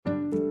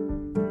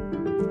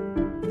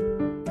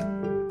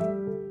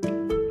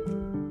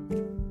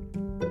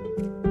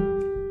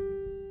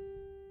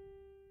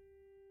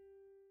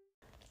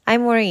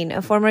I'm Maureen,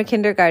 a former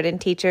kindergarten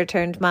teacher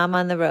turned mom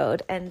on the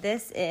road, and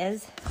this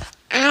is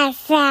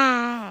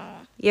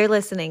Asa. You're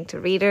listening to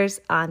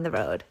Readers on the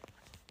Road.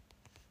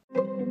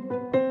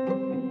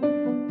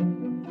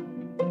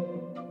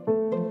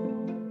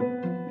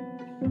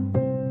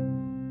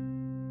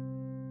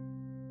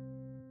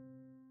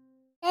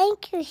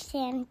 Thank you,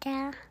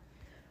 Santa.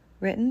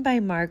 Written by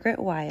Margaret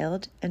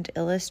Wild and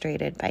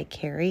illustrated by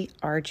Kerry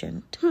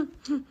Argent.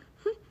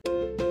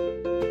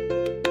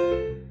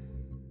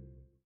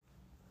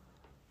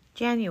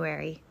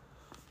 January.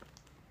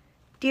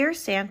 Dear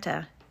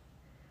Santa,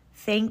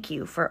 thank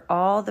you for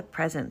all the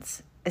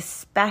presents,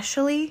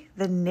 especially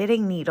the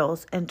knitting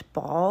needles and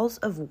balls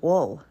of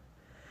wool.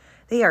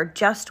 They are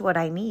just what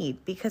I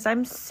need because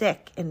I'm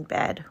sick in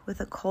bed with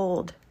a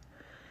cold.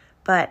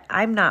 But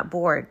I'm not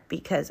bored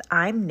because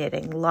I'm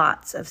knitting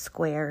lots of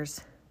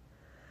squares.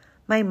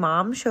 My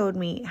mom showed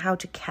me how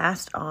to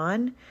cast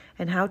on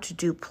and how to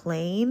do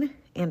plain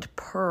and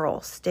purl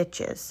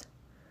stitches.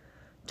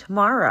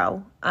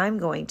 Tomorrow, I'm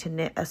going to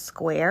knit a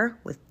square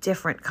with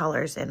different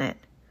colors in it.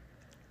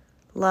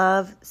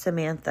 Love,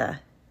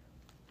 Samantha.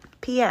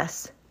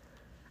 P.S.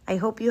 I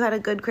hope you had a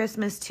good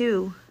Christmas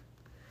too.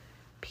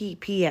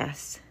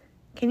 P.P.S.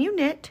 Can you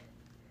knit?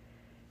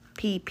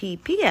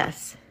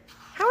 P.P.P.S.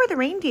 How are the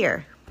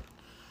reindeer?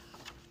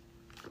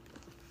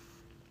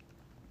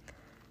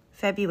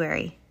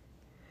 February.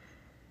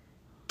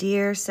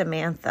 Dear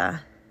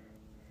Samantha,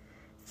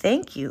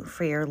 thank you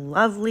for your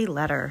lovely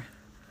letter.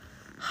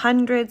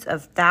 Hundreds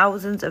of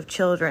thousands of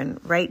children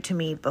write to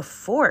me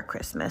before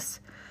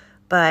Christmas,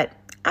 but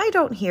I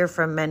don't hear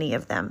from many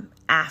of them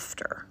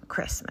after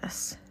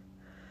Christmas.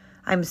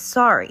 I'm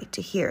sorry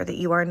to hear that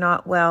you are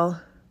not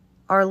well.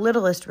 Our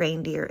littlest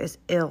reindeer is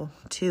ill,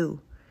 too.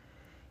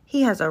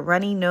 He has a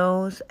runny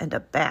nose and a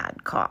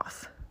bad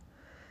cough.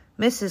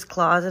 Mrs.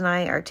 Claus and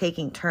I are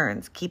taking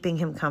turns keeping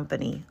him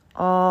company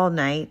all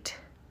night.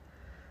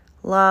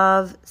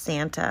 Love,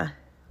 Santa.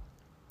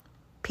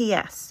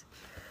 P.S.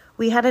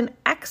 We had an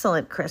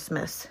excellent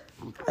Christmas.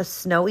 A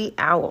snowy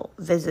owl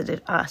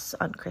visited us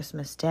on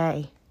Christmas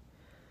Day.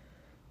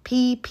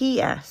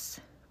 P.P.S.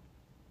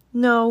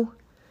 No,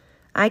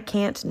 I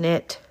can't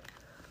knit.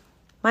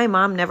 My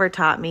mom never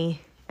taught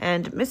me,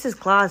 and Mrs.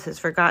 Claus has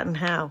forgotten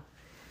how.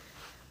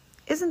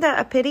 Isn't that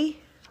a pity?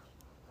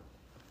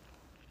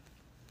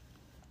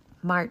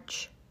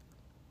 March.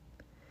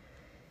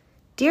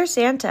 Dear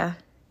Santa,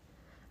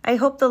 I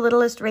hope the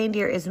littlest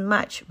reindeer is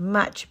much,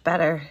 much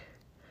better.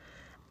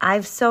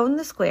 I've sewn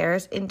the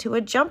squares into a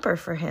jumper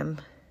for him.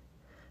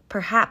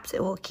 Perhaps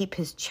it will keep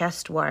his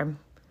chest warm.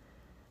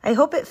 I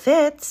hope it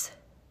fits.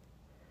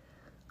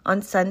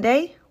 On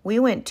Sunday, we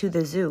went to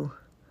the zoo.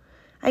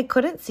 I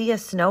couldn't see a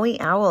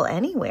snowy owl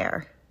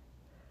anywhere.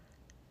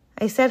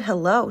 I said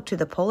hello to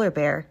the polar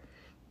bear,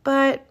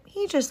 but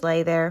he just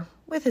lay there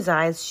with his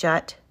eyes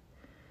shut.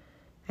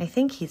 I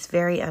think he's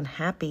very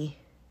unhappy.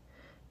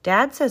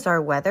 Dad says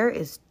our weather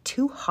is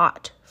too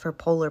hot for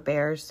polar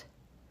bears.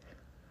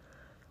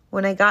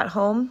 When I got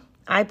home,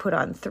 I put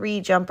on 3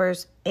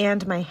 jumpers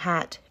and my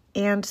hat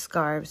and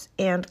scarves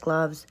and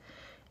gloves,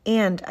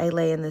 and I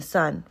lay in the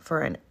sun for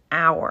an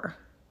hour.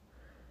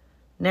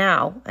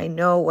 Now I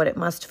know what it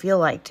must feel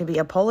like to be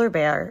a polar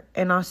bear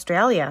in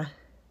Australia.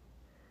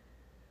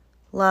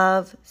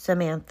 Love,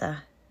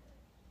 Samantha.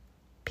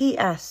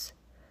 P.S.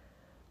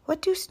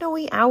 What do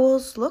snowy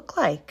owls look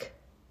like?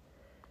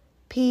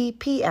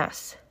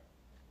 P.P.S.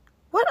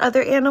 What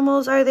other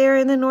animals are there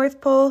in the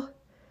North Pole?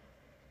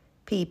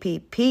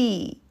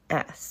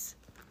 P.P.P.S.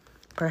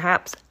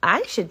 Perhaps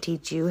I should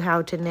teach you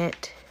how to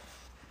knit.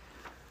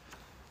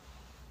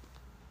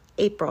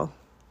 April.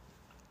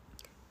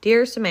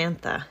 Dear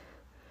Samantha,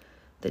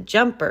 the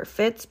jumper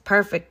fits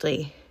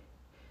perfectly.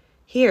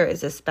 Here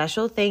is a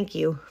special thank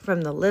you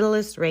from the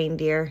littlest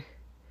reindeer.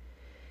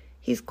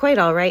 He's quite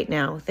all right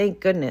now, thank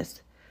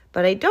goodness,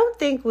 but I don't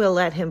think we'll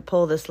let him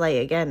pull the sleigh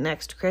again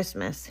next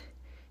Christmas.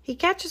 He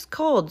catches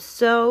colds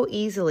so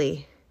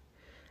easily.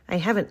 I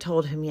haven't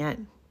told him yet,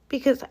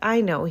 because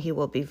I know he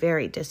will be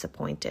very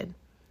disappointed.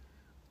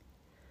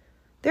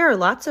 There are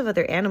lots of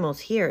other animals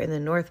here in the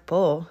North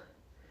Pole.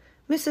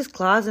 Mrs.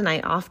 Claus and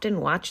I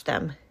often watch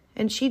them,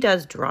 and she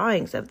does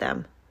drawings of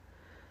them.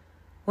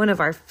 One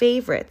of our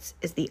favorites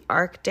is the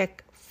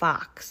Arctic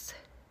fox.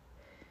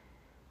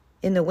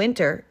 In the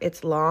winter,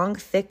 its long,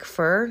 thick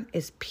fur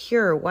is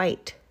pure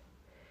white.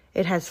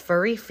 It has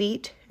furry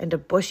feet and a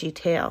bushy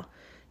tail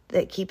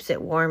that keeps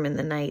it warm in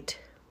the night.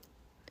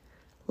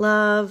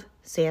 Love,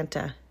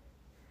 Santa.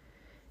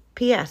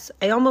 P.S.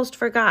 I almost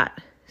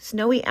forgot.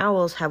 Snowy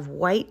owls have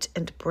white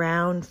and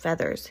brown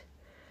feathers.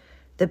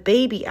 The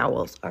baby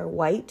owls are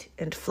white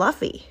and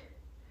fluffy.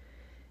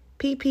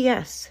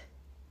 P.P.S.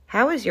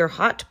 How is your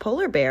hot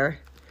polar bear?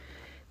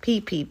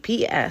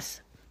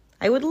 P.P.P.S.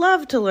 I would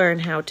love to learn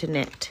how to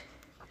knit.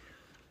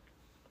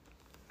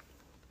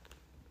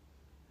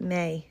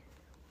 May.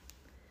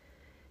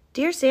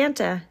 Dear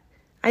Santa,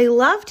 I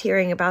loved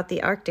hearing about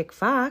the Arctic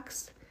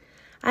fox.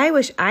 I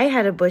wish I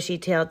had a bushy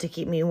tail to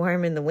keep me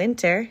warm in the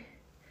winter.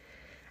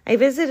 I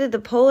visited the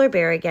polar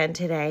bear again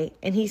today,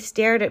 and he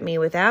stared at me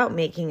without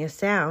making a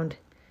sound.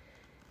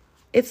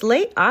 It's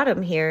late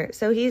autumn here,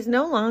 so he's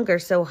no longer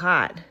so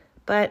hot,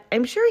 but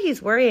I'm sure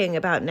he's worrying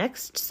about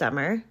next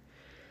summer.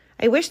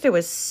 I wish there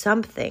was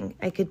something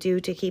I could do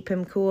to keep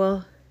him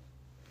cool.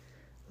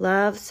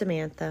 Love,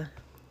 Samantha.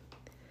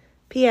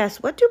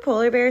 P.S. What do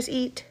polar bears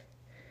eat?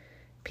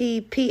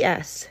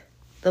 P.P.S.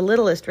 The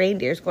littlest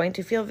reindeer is going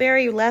to feel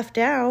very left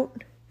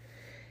out.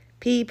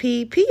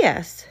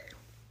 P.P.P.S.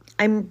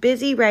 I'm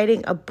busy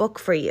writing a book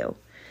for you.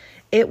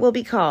 It will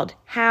be called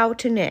How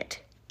to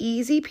Knit.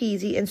 Easy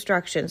peasy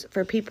instructions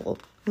for people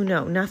who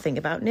know nothing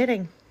about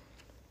knitting.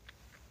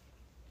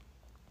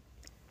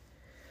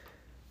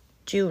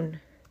 June.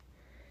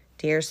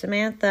 Dear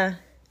Samantha,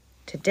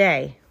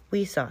 today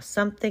we saw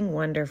something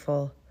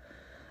wonderful.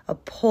 A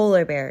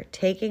polar bear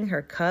taking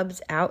her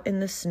cubs out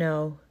in the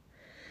snow.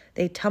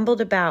 They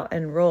tumbled about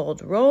and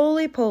rolled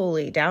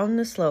roly-poly down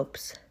the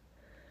slopes.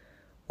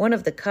 One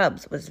of the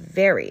cubs was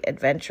very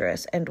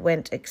adventurous and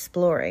went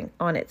exploring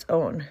on its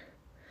own,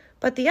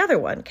 but the other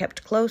one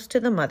kept close to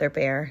the mother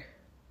bear.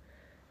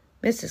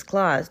 Mrs.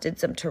 Claus did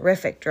some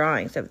terrific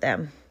drawings of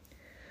them.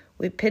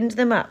 We pinned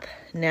them up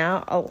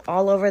now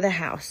all over the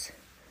house,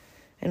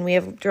 and we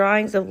have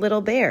drawings of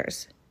little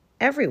bears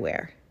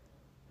everywhere.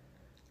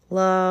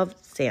 Love,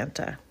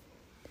 Santa.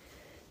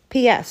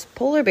 P.S.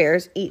 Polar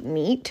bears eat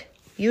meat,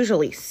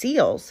 usually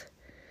seals.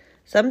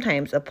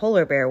 Sometimes a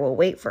polar bear will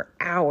wait for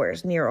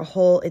hours near a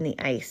hole in the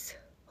ice,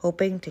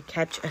 hoping to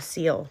catch a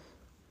seal.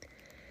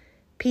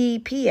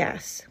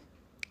 P.P.S.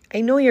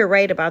 I know you're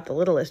right about the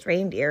littlest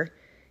reindeer.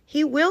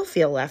 He will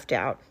feel left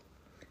out.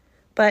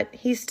 But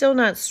he's still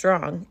not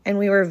strong, and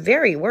we were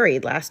very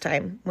worried last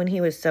time when he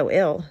was so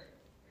ill.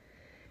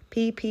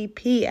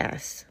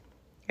 P.P.P.S.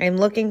 I'm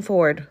looking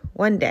forward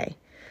one day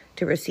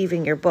to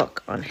receiving your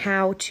book on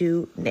how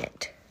to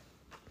knit.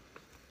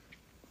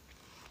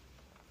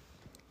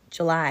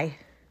 July.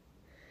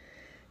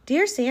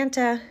 Dear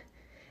Santa,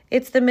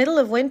 it's the middle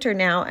of winter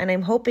now and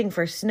I'm hoping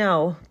for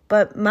snow,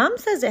 but Mom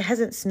says it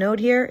hasn't snowed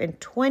here in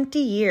 20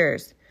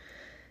 years.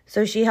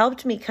 So she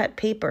helped me cut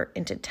paper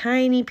into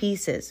tiny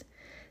pieces.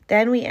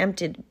 Then we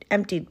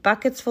emptied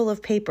buckets full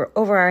of paper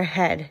over our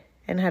head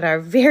and had our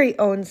very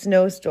own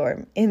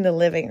snowstorm in the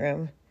living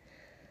room.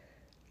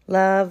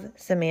 Love,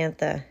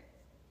 Samantha.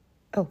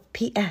 Oh,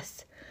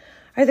 P.S.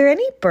 Are there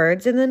any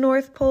birds in the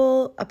North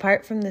Pole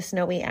apart from the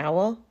snowy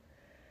owl?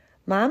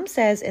 Mom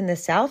says in the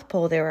South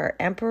Pole there are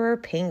emperor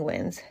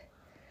penguins.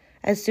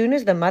 As soon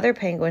as the mother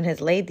penguin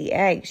has laid the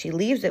egg, she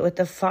leaves it with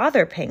the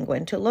father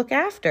penguin to look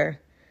after.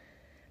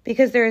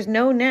 Because there is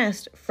no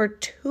nest, for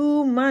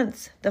 2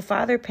 months, the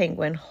father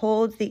penguin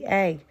holds the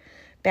egg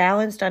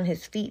balanced on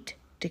his feet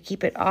to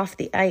keep it off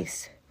the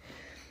ice.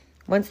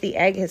 Once the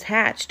egg has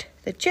hatched,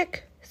 the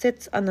chick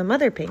sits on the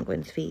mother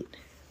penguin's feet.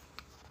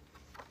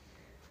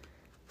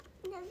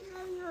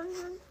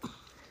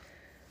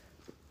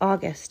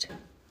 August.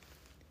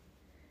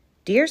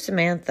 Dear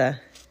Samantha,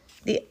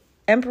 the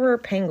emperor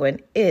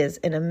penguin is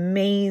an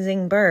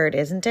amazing bird,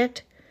 isn't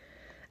it?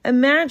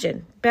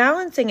 Imagine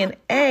balancing an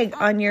egg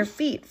on your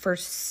feet for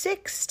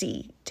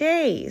 60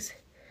 days.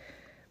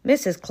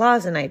 Mrs.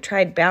 Claus and I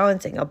tried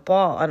balancing a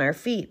ball on our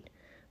feet,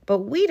 but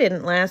we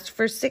didn't last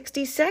for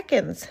 60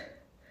 seconds.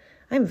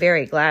 I'm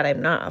very glad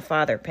I'm not a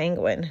father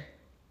penguin.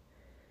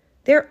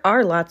 There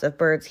are lots of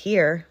birds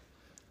here.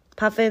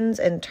 Puffins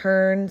and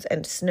terns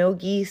and snow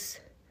geese.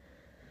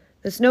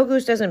 The snow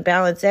goose doesn't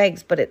balance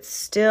eggs, but it's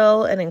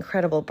still an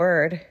incredible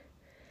bird.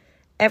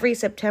 Every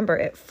September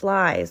it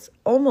flies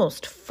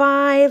almost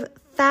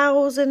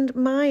 5,000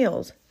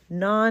 miles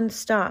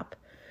non-stop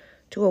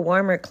to a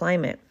warmer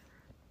climate.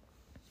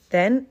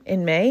 Then,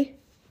 in May,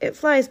 it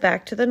flies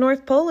back to the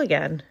North Pole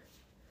again.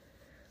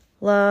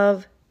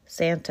 Love,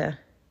 Santa.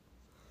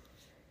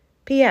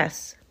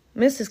 P.S.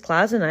 Mrs.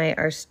 Claus and I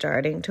are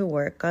starting to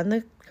work on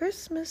the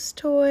Christmas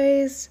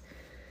toys.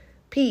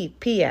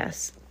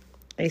 P.S.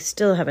 I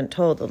still haven't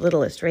told the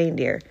littlest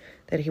reindeer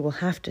that he will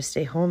have to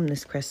stay home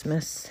this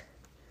Christmas.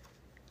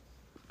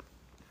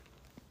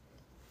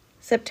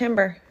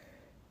 September.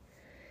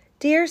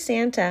 Dear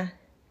Santa,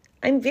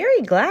 I'm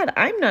very glad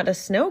I'm not a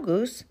snow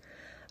goose.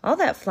 All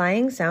that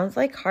flying sounds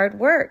like hard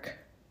work.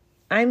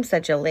 I'm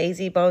such a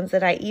lazy bones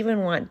that I even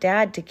want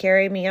Dad to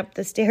carry me up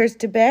the stairs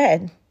to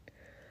bed.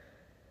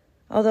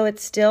 Although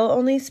it's still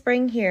only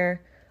spring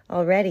here,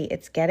 already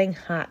it's getting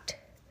hot.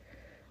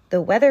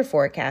 The weather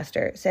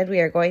forecaster said we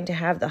are going to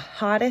have the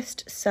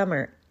hottest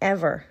summer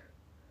ever.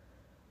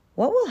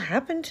 What will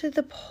happen to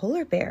the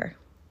polar bear?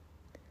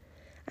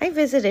 I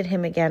visited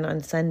him again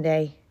on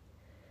Sunday.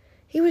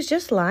 He was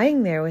just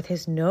lying there with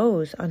his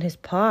nose on his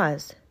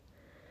paws.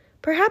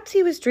 Perhaps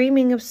he was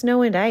dreaming of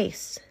snow and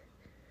ice.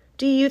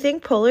 Do you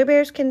think polar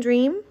bears can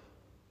dream?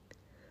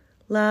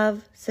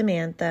 Love,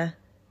 Samantha.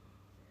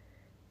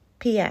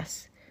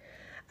 P.S.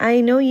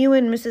 I know you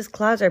and Mrs.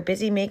 Claus are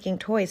busy making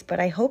toys, but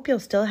I hope you'll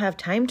still have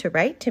time to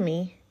write to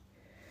me.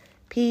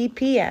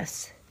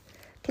 P.P.S.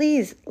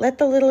 Please, let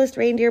the littlest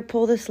reindeer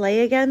pull the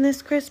sleigh again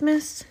this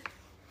Christmas.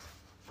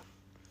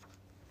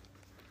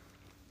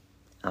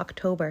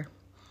 October.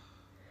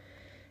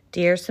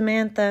 Dear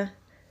Samantha,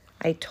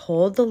 I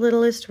told the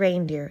littlest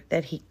reindeer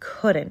that he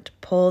couldn't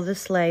pull the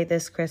sleigh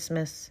this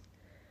Christmas.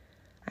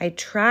 I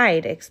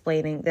tried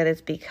explaining that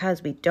it's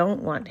because we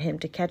don't want him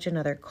to catch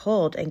another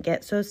cold and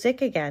get so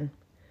sick again.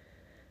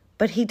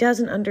 But he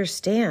doesn't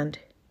understand.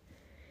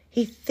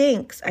 He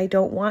thinks I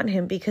don't want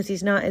him because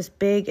he's not as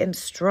big and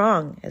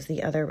strong as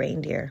the other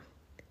reindeer.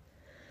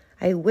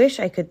 I wish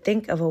I could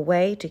think of a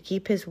way to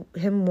keep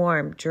him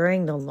warm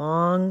during the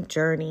long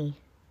journey.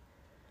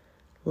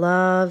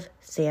 Love,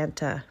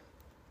 Santa.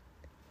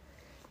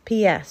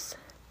 P.S.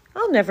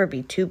 I'll never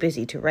be too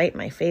busy to write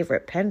my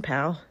favorite pen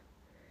pal.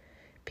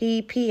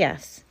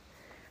 P.P.S.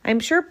 I'm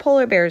sure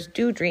polar bears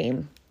do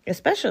dream,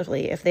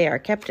 especially if they are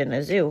kept in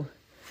a zoo.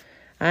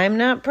 I'm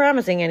not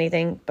promising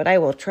anything, but I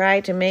will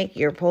try to make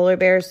your polar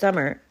bear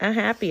summer a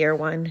happier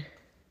one.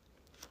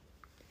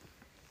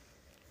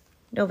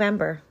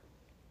 November.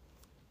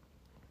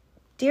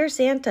 Dear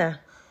Santa,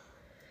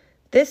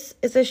 this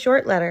is a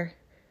short letter,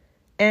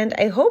 and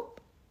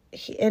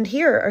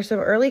here are some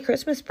early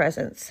Christmas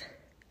presents.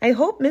 I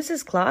hope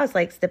Mrs. Claus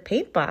likes the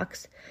paint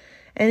box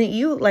and that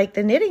you like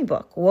the knitting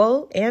book,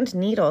 wool, and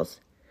needles.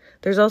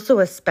 There's also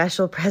a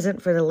special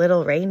present for the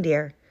little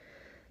reindeer.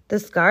 The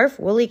scarf,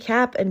 woolly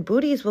cap, and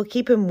booties will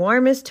keep him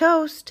warm as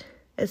toast,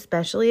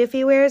 especially if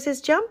he wears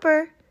his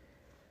jumper.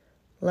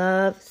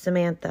 Love,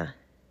 Samantha.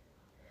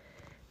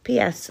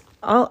 P.S.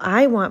 All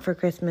I want for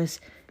Christmas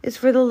is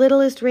for the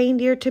littlest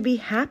reindeer to be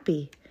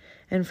happy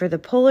and for the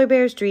polar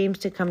bear's dreams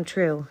to come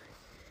true.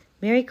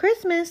 Merry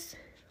Christmas!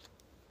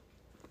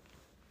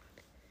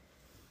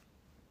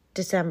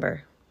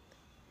 December.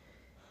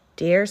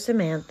 Dear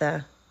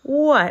Samantha,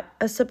 what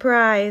a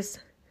surprise!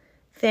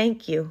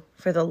 Thank you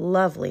for the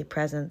lovely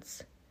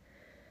presents.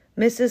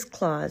 Mrs.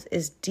 Claus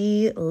is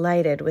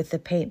delighted with the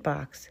paint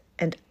box,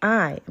 and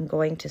I am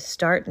going to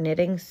start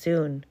knitting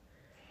soon.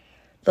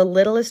 The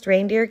littlest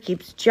reindeer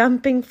keeps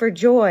jumping for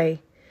joy.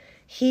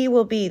 He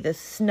will be the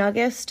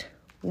snuggest,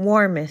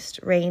 warmest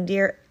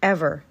reindeer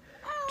ever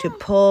to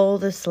pull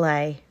the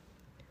sleigh.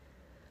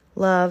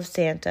 Love,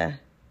 Santa.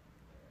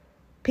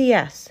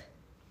 P.S.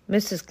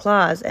 Mrs.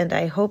 Claus and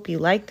I hope you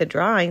like the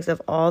drawings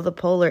of all the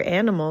polar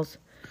animals.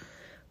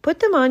 Put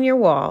them on your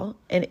wall,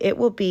 and it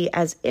will be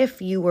as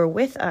if you were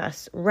with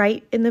us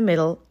right in the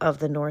middle of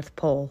the North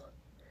Pole.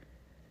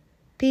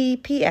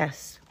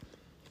 P.P.S.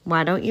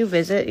 Why don't you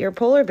visit your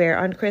polar bear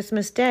on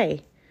Christmas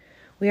Day?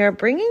 We are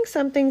bringing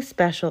something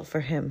special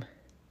for him,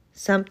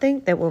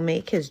 something that will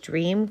make his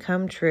dream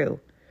come true.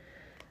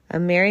 A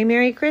Merry,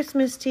 Merry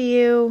Christmas to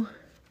you.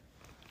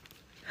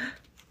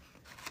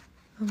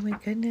 Oh my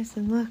goodness,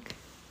 and look,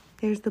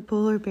 there's the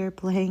polar bear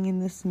playing in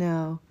the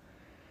snow.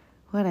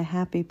 What a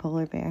happy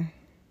polar bear.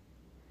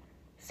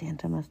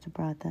 Santa must have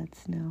brought that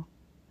snow.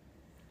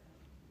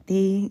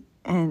 The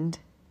end.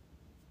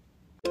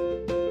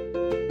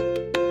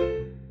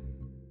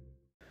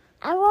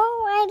 I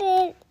will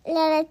write a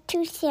letter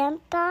to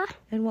Santa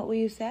And what will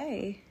you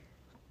say?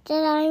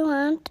 that I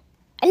want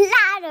a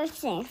lot of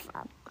things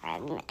for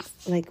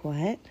Christmas. Like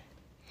what?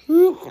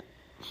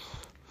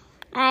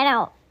 I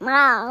don't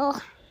know.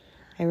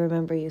 I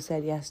remember you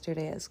said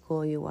yesterday at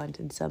school you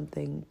wanted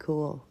something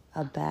cool.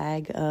 A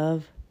bag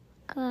of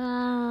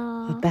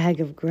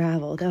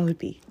gravel. That would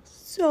be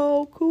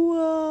so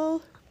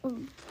cool.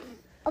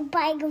 A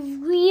bag of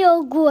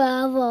real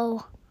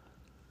gravel.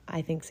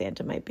 I think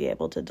Santa might be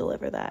able to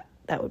deliver that.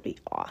 That would be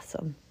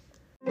awesome.